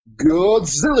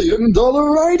Godzillion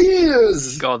Dollar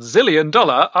Ideas! Godzillion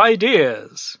Dollar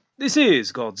Ideas. This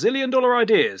is Godzillion Dollar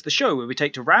Ideas, the show where we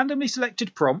take a randomly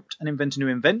selected prompt and invent a new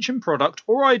invention, product,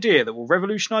 or idea that will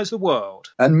revolutionize the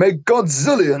world. And make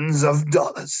Godzillions of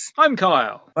dollars. I'm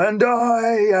Kyle. And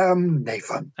I am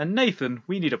Nathan. And Nathan,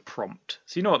 we need a prompt.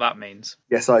 So you know what that means?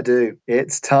 Yes, I do.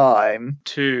 It's time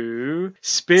to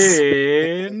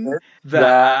spin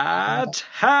that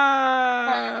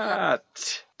hat.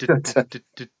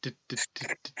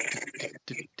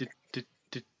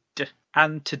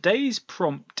 And today's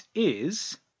prompt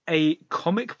is a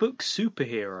comic book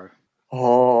superhero.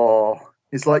 Oh,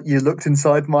 it's like you looked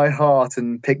inside my heart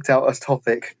and picked out a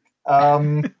topic.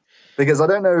 Because I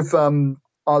don't know if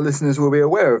our listeners will be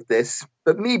aware of this,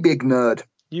 but me, big nerd.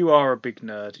 You are a big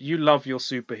nerd. You love your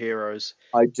superheroes.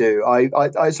 I do.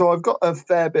 So I've got a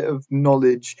fair bit of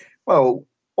knowledge. Well,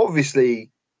 obviously,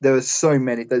 there are so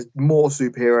many. There's more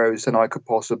superheroes than I could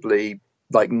possibly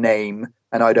name,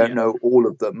 and I don't know all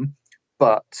of them,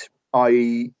 but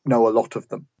I know a lot of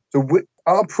them. So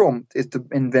our prompt is to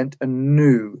invent a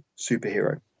new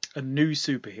superhero. A new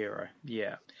superhero,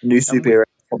 yeah. New superhero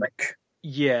comic.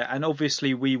 Yeah, and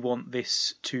obviously we want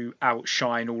this to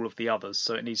outshine all of the others,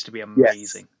 so it needs to be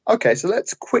amazing. Yes. Okay, so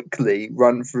let's quickly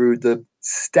run through the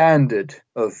standard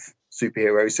of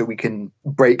superheroes so we can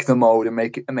break the mold and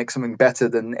make something better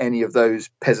than any of those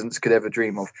peasants could ever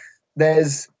dream of.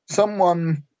 There's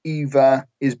someone either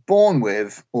is born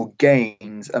with or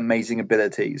gains amazing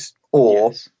abilities,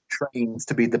 or trains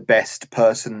to be the best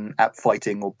person at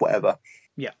fighting or whatever.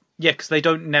 Yeah, because they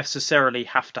don't necessarily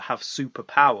have to have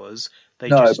superpowers.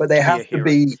 But they have to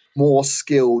be more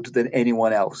skilled than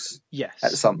anyone else. Yes,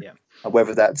 at something. Yeah.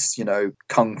 Whether that's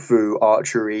kung fu,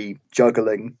 archery,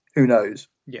 juggling, who knows?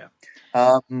 Yeah.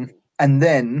 And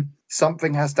then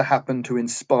something has to happen to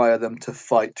inspire them to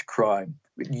fight crime.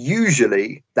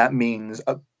 Usually that means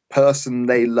a person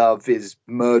they love is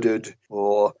murdered,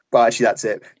 actually that's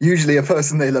it. Usually a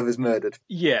person they love is murdered.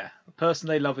 Yeah, a person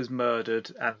they love is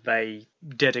murdered and they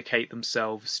dedicate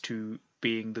themselves to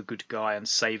being the good guy and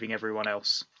saving everyone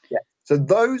else. Yeah. So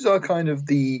those are kind of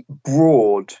the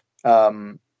broad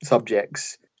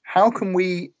subjects. How can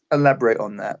we elaborate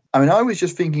on that? I mean, I was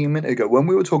just thinking a minute ago when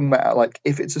we were talking about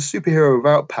if it's a superhero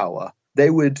without power, they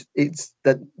would need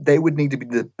to be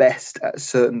the best at a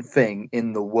certain thing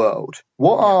in the world.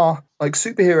 What are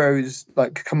superheroes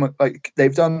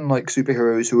they've done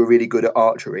superheroes who are really good at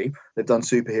archery. They've done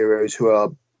superheroes who are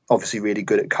obviously really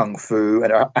good at kung fu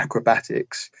and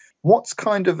acrobatics. What's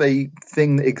kind of a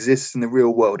thing that exists in the real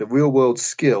world, a real world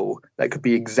skill that could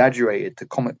be exaggerated to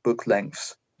comic book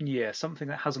lengths? Yeah, something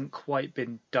that hasn't quite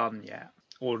been done yet,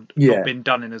 or not been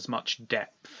done in as much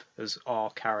depth as our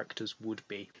characters would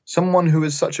be. Someone who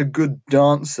is such a good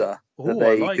dancer.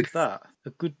 That. A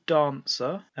good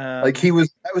dancer.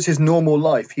 That was his normal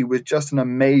life. He was just an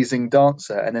amazing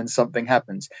dancer, and then something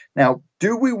happens. Now,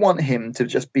 do we want him to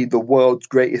just be the world's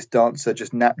greatest dancer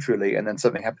just naturally, and then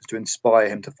something happens to inspire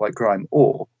him to fight crime?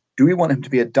 Or do we want him to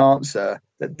be a dancer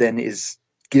that then is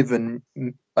given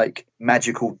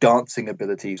magical dancing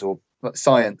abilities or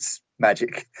science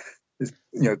magic?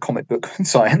 Comic book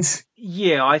science.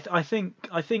 Yeah, I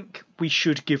think we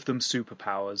should give them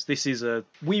superpowers.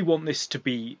 We want this to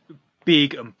be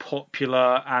big and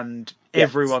popular, and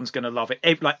everyone's going to love it.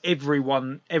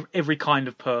 Every kind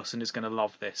of person is going to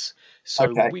love this.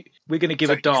 So we're going to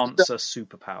give a dancer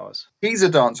superpowers. He's a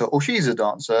dancer or she's a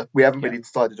dancer. We haven't really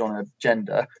decided on a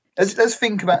gender. Let's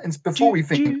think about before we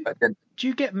think about gender. Do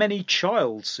you get many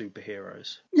child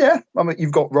superheroes? Yeah, I mean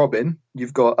you've got Robin,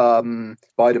 you've got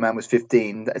Spider-Man was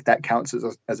 15. That counts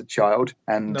as a child.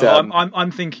 And no,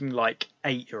 I'm thinking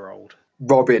 8-year-old.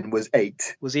 Robin was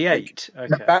 8. Was he 8?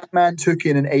 Okay. Batman took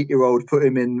in an 8-year-old, put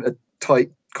him in a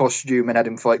tight costume, and had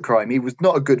him fight crime. He was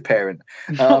not a good parent.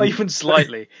 Not even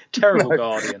slightly. Terrible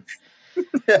guardian.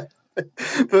 Yeah.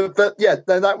 But yeah,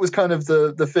 that was kind of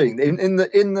the thing. In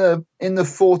the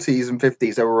 40s and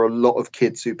 50s, there were a lot of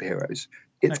kid superheroes.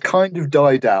 It's kind of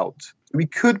died out. We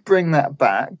could bring that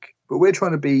back, but we're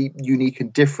trying to be unique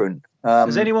and different.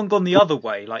 Has anyone gone the other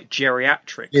way,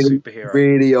 geriatric superhero?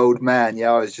 Really old man.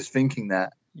 Yeah, I was just thinking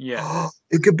that. Yeah.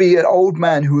 It could be an old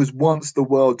man who was once the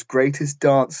world's greatest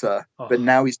dancer, but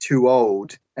now he's too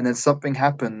old, and then something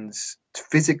happens to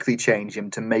physically change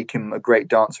him to make him a great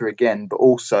dancer again, but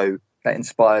also that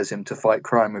inspires him to fight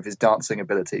crime with his dancing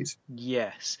abilities.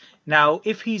 Yes. Now,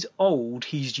 if he's old,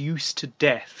 he's used to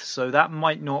death, so that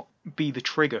might not be the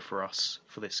trigger for us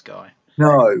for this guy.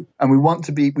 No, and we want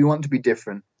to be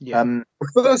different. Yeah.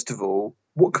 First of all,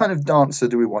 what kind of dancer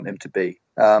do we want him to be?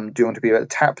 Do you want to be a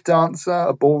tap dancer,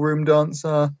 a ballroom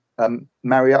dancer,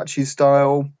 mariachi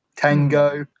style?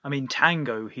 Tango. I mean,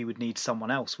 tango, he would need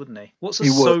someone else, wouldn't he? What's a He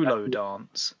would. solo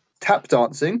dance? Tap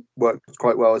dancing worked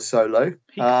quite well as solo.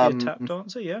 He could be a tap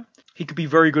dancer, yeah. He could be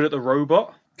very good at the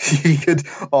robot. He could.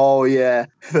 Oh yeah,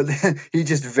 but then he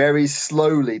just very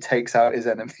slowly takes out his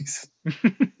enemies.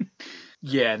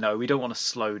 Yeah, no, we don't want a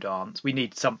slow dance. We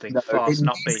need something No, fast it and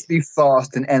needs upbeat. to be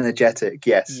fast and energetic.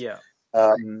 Yes. Yeah.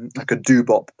 Like a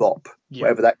doo-bop bop, Yeah.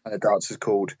 whatever that kind of dance is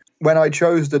called. When I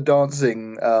chose the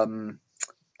dancing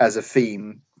as a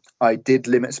theme, I did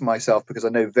limit myself because I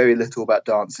know very little about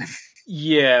dancing.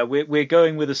 Yeah, we're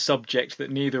going with a subject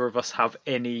that neither of us have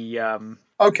any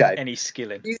Okay. any skill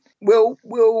in.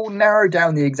 We'll narrow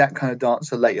down the exact kind of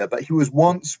dancer later, but he was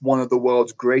once one of the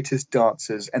world's greatest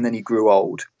dancers, and then he grew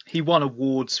old. He won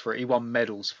awards for it. He won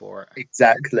medals for it.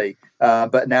 Exactly.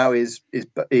 But now he's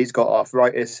got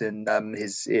arthritis in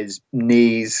his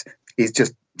knees. He's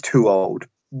just too old.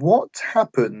 What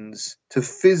happens to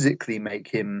physically make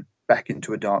him back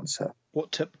into a dancer?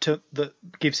 What that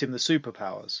gives him the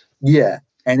superpowers? Yeah,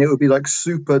 and it would be like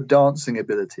super dancing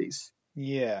abilities.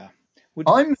 Yeah.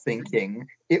 I'm thinking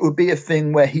it would be a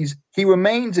thing where he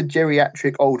remains a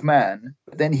geriatric old man,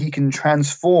 but then he can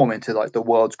transform into like the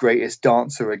world's greatest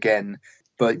dancer again.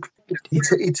 But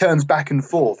he turns back and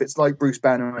forth. It's like Bruce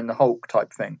Banner and the Hulk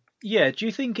type thing. Yeah, do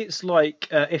you think it's like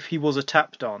if he was a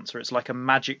tap dancer, it's like a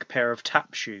magic pair of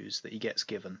tap shoes that he gets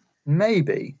given?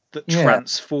 Maybe. That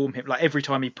transform him. Like every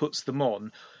time he puts them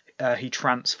on, he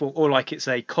transform, or like it's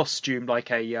a costume, like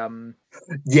a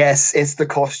Yes, it's the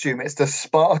costume. It's the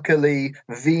sparkly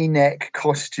V-neck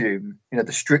costume. You know,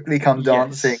 the Strictly Come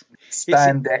Dancing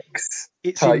spandex.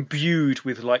 It's type. imbued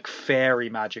with like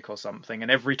fairy magic or something, and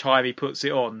every time he puts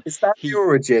it on, Is that the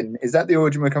origin? Is that the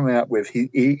origin we're coming up with? He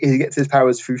gets his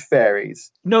powers through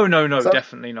fairies. No,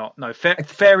 definitely not. No,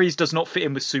 fairies does not fit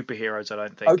in with superheroes. I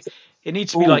don't think. Okay. It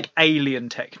needs to be like alien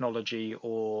technology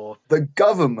or the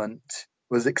government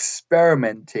was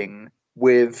experimenting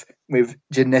with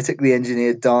genetically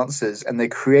engineered dancers, and they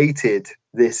created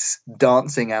this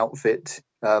dancing outfit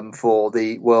for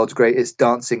the world's greatest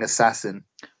dancing assassin.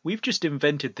 We've just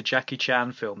invented the Jackie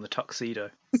Chan film, The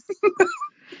Tuxedo.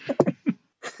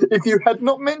 If you had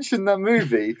not mentioned that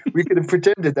movie, we could have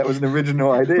pretended that was an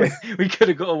original idea. We could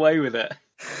have got away with it.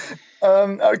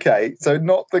 Okay, so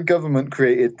not the government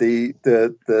created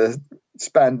the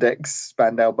spandex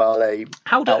Spandau ballet.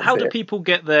 How do people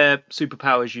get their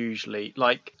superpowers usually?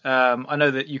 Like, I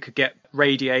know that you could get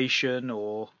radiation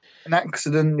or an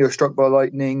accident. You're struck by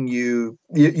lightning.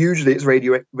 Usually it's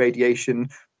radiation.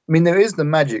 I mean, there is the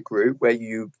magic route where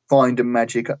you find a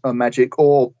magic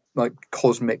or like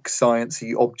cosmic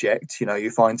sciencey object. You know, you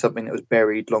find something that was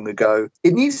buried long ago.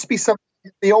 It needs to be something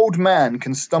the old man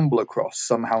can stumble across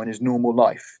somehow in his normal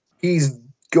life. He's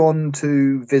gone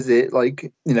to visit,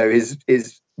 like, you know, his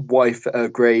wife at her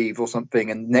grave or something,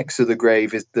 and next to the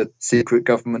grave is the secret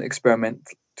government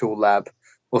experimental lab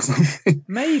or something.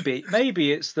 Maybe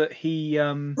it's that he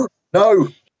No,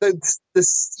 the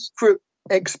secret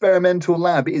experimental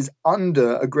lab is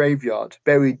under a graveyard,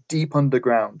 buried deep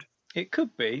underground. It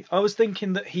could be. I was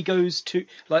thinking that he goes to,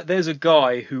 like, there's a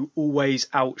guy who always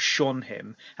outshone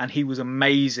him, and he was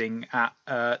amazing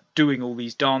at doing all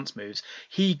these dance moves.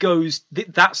 He goes,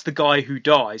 that's the guy who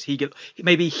dies.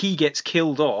 Maybe he gets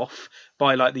killed off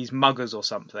by like these muggers or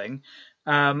something.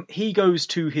 He goes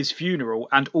to his funeral,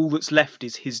 and all that's left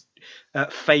is his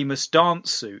famous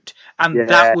dance suit, and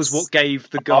that was what gave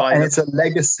the guy. And it's a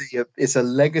legacy. It's a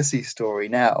legacy story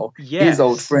now. Yes. His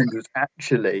old friend was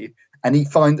actually. And he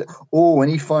finds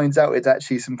out it's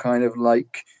actually some kind of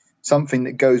like something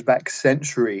that goes back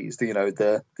centuries. You know,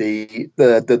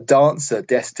 the dancer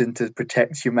destined to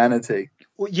protect humanity.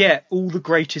 Well, yeah, all the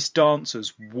greatest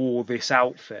dancers wore this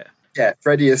outfit. Yeah,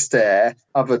 Freddie Astaire,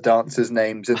 other dancers'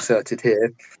 names inserted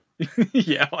here.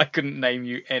 Yeah, I couldn't name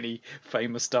you any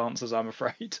famous dancers, I'm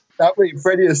afraid.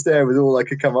 Freddie Astaire was all I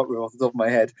could come up with off the top of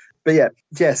my head. But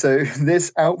yeah. So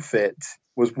this outfit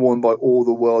was worn by all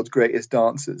the world's greatest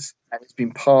dancers, and it's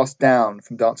been passed down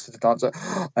from dancer to dancer.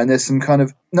 And there's some kind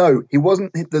of he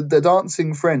wasn't the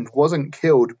dancing friend wasn't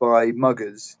killed by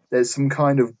muggers. There's some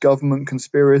kind of government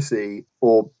conspiracy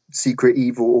or secret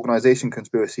evil organization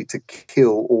conspiracy to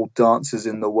kill all dancers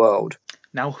in the world.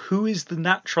 Now, who is the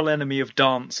natural enemy of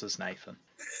dancers, Nathan?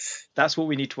 That's what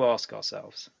we need to ask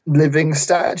ourselves. Living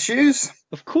statues?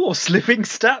 Of course, living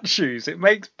statues. It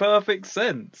makes perfect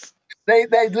sense. They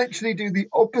literally do the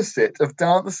opposite of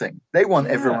dancing. They want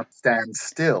everyone to stand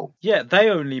still. Yeah, they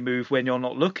only move when you're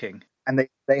not looking. And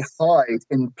they hide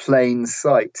in plain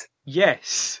sight.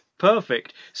 Yes,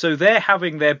 perfect. So they're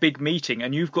having their big meeting,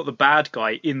 and you've got the bad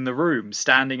guy in the room,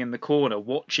 standing in the corner,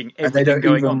 watching everything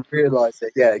going on. And they don't even realise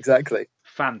it. Yeah, exactly.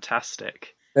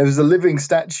 fantastic. There was a living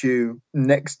statue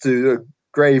next to a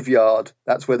graveyard.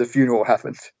 That's where the funeral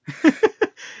happened.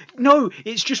 No,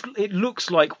 it looks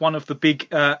like one of the big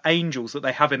angels that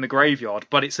they have in the graveyard,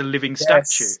 but it's a living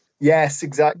statue. Yes,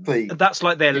 exactly. And that's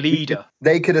like their leader.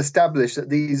 They could establish that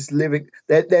these living...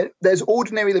 there's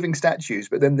ordinary living statues,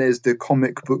 but then there's the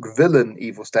comic book villain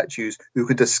evil statues who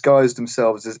could disguise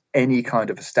themselves as any kind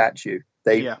of a statue.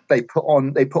 They put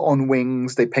on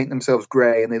wings, they paint themselves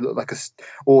grey, and they look like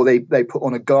they put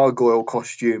on a gargoyle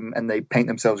costume and they paint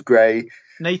themselves grey.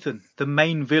 Nathan, the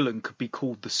main villain could be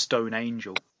called the Stone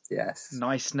Angel. Yes.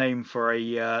 Nice name for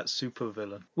a super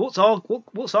villain. What's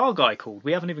our guy called?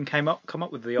 We haven't even come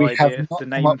up with the idea, the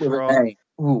name for our name.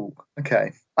 Ooh,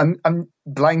 okay. I'm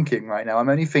blanking right now. I'm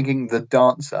only thinking the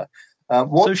dancer.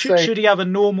 So should he have a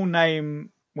normal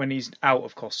name when he's out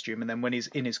of costume, and then when he's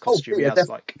in his costume, he has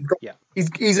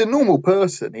He's a normal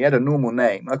person. He had a normal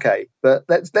name. Okay, but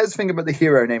let's think about the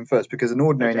hero name first, because an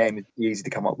ordinary name is easy to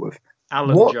come up with.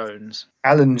 Alan Jones.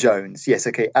 Alan Jones. Yes,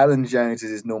 okay. Alan Jones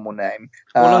is his normal name.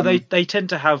 Well, they tend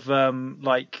to have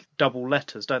like double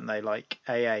letters, don't they? Like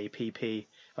AA, PP,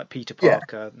 like Peter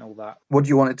Parker and all that. What do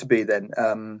you want it to be then?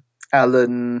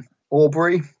 Alan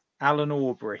Aubrey? Alan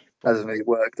Aubrey. That doesn't really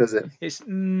work, does it? It's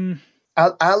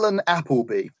Alan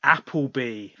Appleby.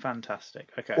 Appleby. Fantastic.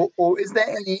 Okay. Or is there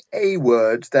any A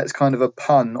word that's kind of a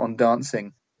pun on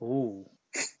dancing? Ooh.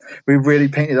 We really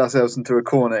painted ourselves into a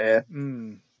corner here.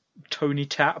 Tony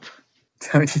Tap.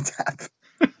 Tony Tap.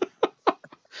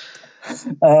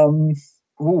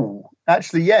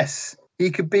 Actually, yes.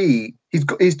 He could be.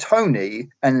 He's Tony,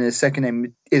 and then his second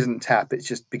name isn't Tap. It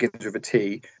just begins with a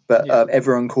T. But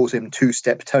everyone calls him Two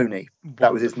Step Tony.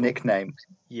 That was his nickname.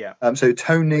 Yeah. So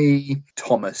Tony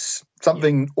Thomas,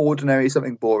 something ordinary,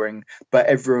 something boring, but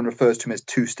everyone refers to him as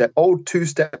Two Step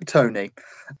Tony.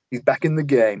 He's back in the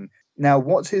game. Now,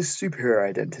 what's his superhero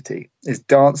identity? His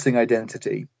dancing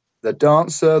identity. The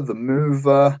dancer, the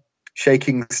mover,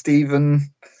 Shaking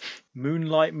Stephen.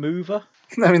 Moonlight mover?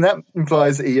 I mean, that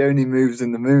implies that he only moves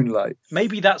in the moonlight.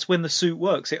 Maybe that's when the suit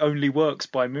works. It only works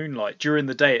by moonlight. During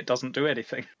the day, it doesn't do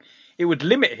anything. It would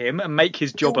limit him and make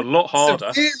his job a lot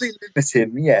harder. Severely limit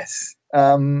him, yes.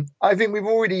 I think we've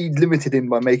already limited him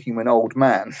by making him an old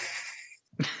man.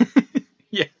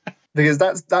 Yeah. Because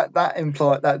that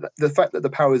implies that the fact that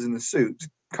the power's in the suit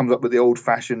comes up with the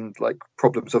old-fashioned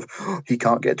problems of he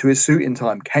can't get to his suit in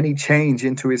time. Can he change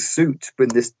into his suit when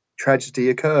this tragedy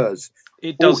occurs?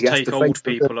 It does take old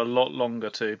people a lot longer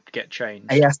to get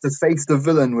changed. He has to face the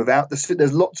villain without the suit.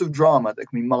 There's lots of drama that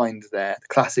can be mined there.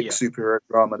 Classic superhero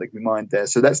drama that can be mined there.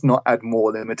 So let's not add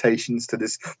more limitations to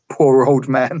this poor old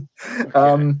man.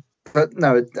 Okay. But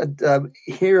no,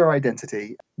 hero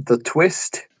identity. The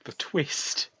twist. The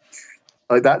twist.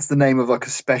 That's the name of a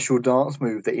special dance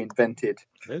move that he invented.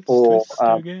 I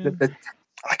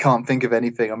can't think of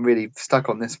anything. I'm really stuck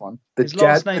on this one. The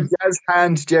jazz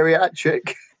hand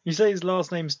geriatric. You say his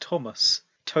last name's Thomas.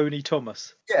 Tony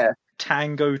Thomas. Yeah.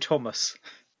 Tango Thomas.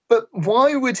 But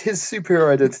why would his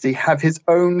superhero identity have his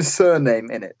own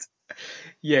surname in it?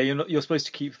 Yeah, you're supposed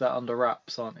to keep that under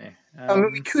wraps, aren't you? I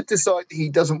mean, we could decide that he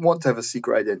doesn't want to have a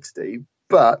secret identity,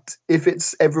 but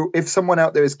if someone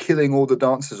out there is killing all the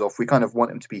dancers off, we kind of want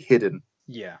him to be hidden.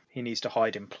 Yeah, he needs to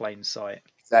hide in plain sight.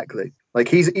 Exactly.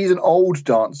 He's an old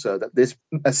dancer that this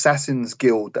assassins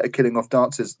guild that are killing off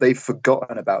dancers, they've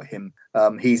forgotten about him.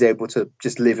 He's able to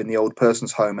just live in the old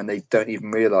person's home and they don't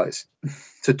even realise.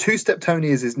 So Two Step Tony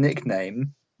is his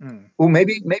nickname. Well,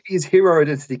 maybe his hero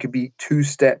identity could be Two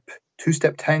Step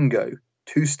Tango,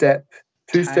 Two Step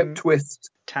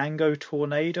Twist. Tango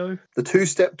Tornado? The Two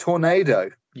Step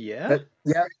Tornado. Yeah.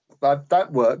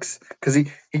 That works because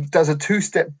he does a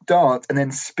two-step dance and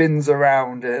then spins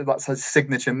around. That's his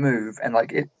signature move, and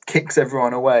it kicks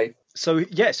everyone away. So he's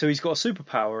got a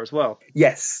superpower as well.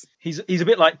 Yes, he's a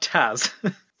bit like Taz.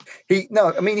 He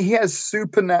has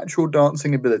supernatural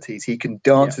dancing abilities. He can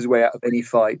dance his way out of any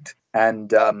fight,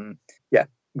 and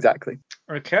exactly.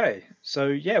 Okay, so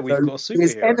we've got a superhero.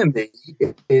 His enemy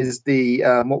is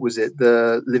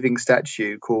the living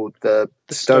statue called the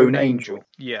Stone Angel.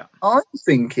 Yeah. I'm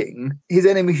thinking his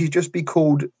enemy should just be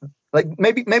called,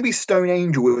 maybe Stone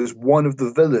Angel was one of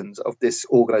the villains of this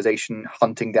organization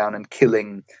hunting down and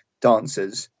killing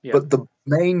dancers. Yeah. But the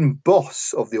main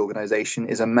boss of the organization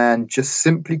is a man just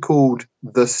simply called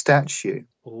the Statue.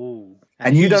 Oh.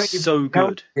 And he's so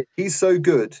good. He's so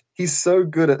good. He's so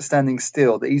good at standing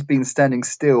still that he's been standing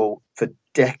still for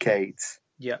decades.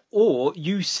 Yeah. Or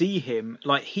you see him,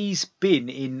 he's been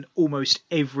in almost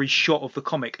every shot of the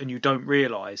comic and you don't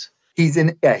realise. He's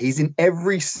in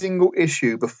every single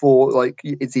issue before like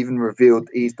it's even revealed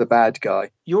he's the bad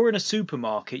guy. You're in a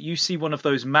supermarket, you see one of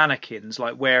those mannequins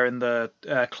like wearing the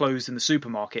clothes in the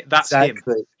supermarket. That's him.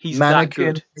 Exactly. He's that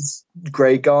good.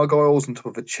 Grey gargoyles on top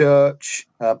of a church.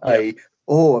 I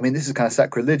mean, this is kind of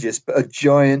sacrilegious, but a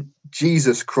giant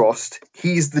Jesus cross.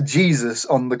 He's the Jesus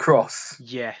on the cross.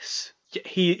 Yes.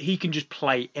 He can just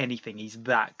play anything. He's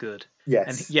that good.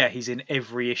 Yes. And he's in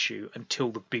every issue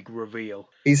until the big reveal.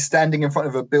 He's standing in front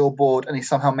of a billboard and he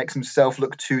somehow makes himself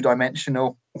look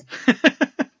two-dimensional.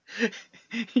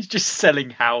 He's just selling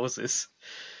houses.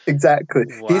 Exactly.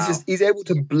 Wow. He's able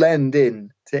to blend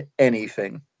in to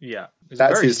anything. Yeah.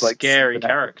 That's a very scary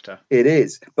character. It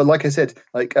is. But like I said,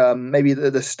 like maybe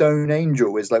the Stone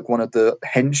Angel is like one of the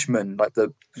henchmen, like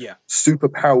the super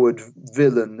powered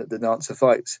villain that the Dancer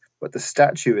fights. But the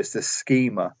statue is the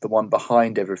schemer, the one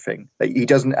behind everything that he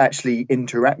doesn't actually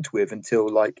interact with until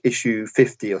like issue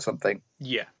 50 or something.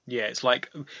 Yeah. It's like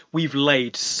we've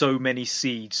laid so many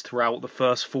seeds throughout the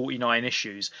first 49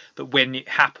 issues that when it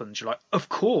happens, you're like, of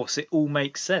course, it all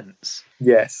makes sense.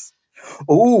 Yes.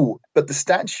 Oh, but the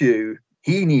statue,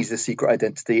 he needs a secret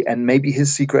identity, and maybe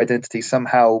his secret identity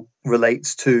somehow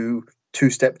relates to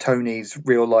Two-Step Tony's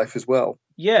real life as well.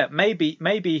 Yeah, maybe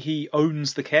he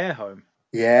owns the care home.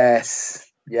 Yes.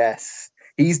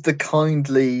 He's the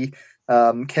kindly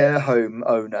care home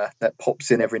owner that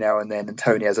pops in every now and then, and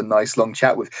Tony has a nice long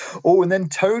chat with. Oh, and then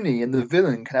Tony and the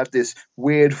villain can have this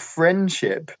weird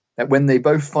friendship that when they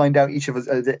both find out each other's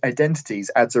identities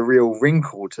adds a real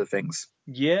wrinkle to things.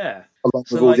 Yeah. Along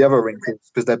with all the other wrinkles,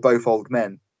 because they're both old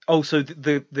men. Oh, so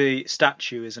the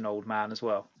statue is an old man as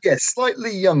well? Yeah,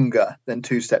 slightly younger than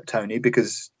Two-Step Tony,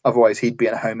 because otherwise he'd be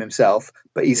at home himself,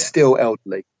 but he's still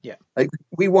elderly. Yeah. Like,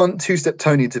 we want Two-Step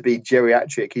Tony to be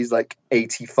geriatric. He's like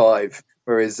 85,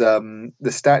 whereas the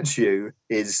statue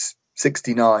is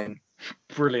 69.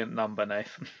 Brilliant number,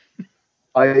 Nathan.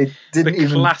 I didn't the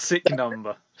classic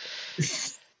number.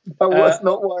 That was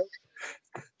not why.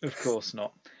 Of course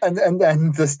not. And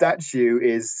then the statue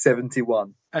is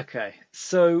 71. Okay,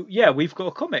 so yeah, we've got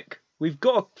a comic. We've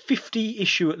got a 50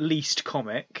 issue at least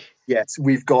comic. Yes,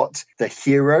 we've got the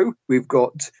hero. We've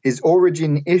got his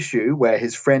origin issue where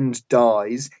his friend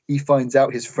dies. He finds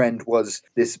out his friend was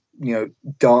this,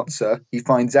 dancer. He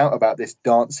finds out about this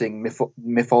dancing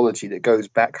mythology that goes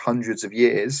back hundreds of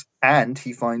years. And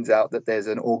he finds out that there's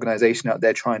an organization out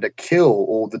there trying to kill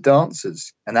all the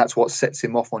dancers. And that's what sets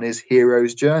him off on his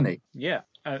hero's journey. Yeah.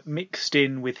 Mixed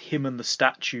in with him and the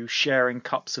statue sharing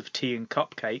cups of tea and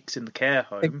cupcakes in the care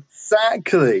home.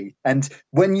 Exactly. And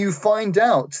when you find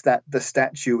out that the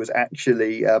statue was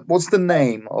actually... what's the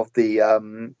name of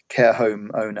the care home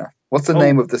owner? What's the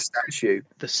name of the statue?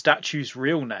 The statue's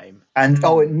real name. And,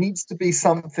 it needs to be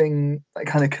something that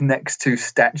kind of connects to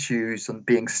statues and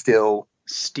being still.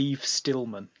 Steve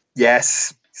Stillman.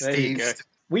 Yes. There you go.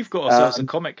 We've got ourselves a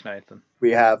comic, Nathan.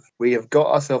 We have got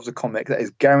ourselves a comic that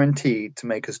is guaranteed to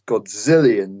make us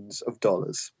godzillions of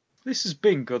dollars. This has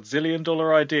been Godzillion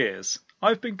Dollar Ideas.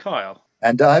 I've been Kyle.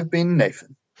 And I've been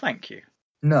Nathan. Thank you.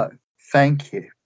 No, thank you.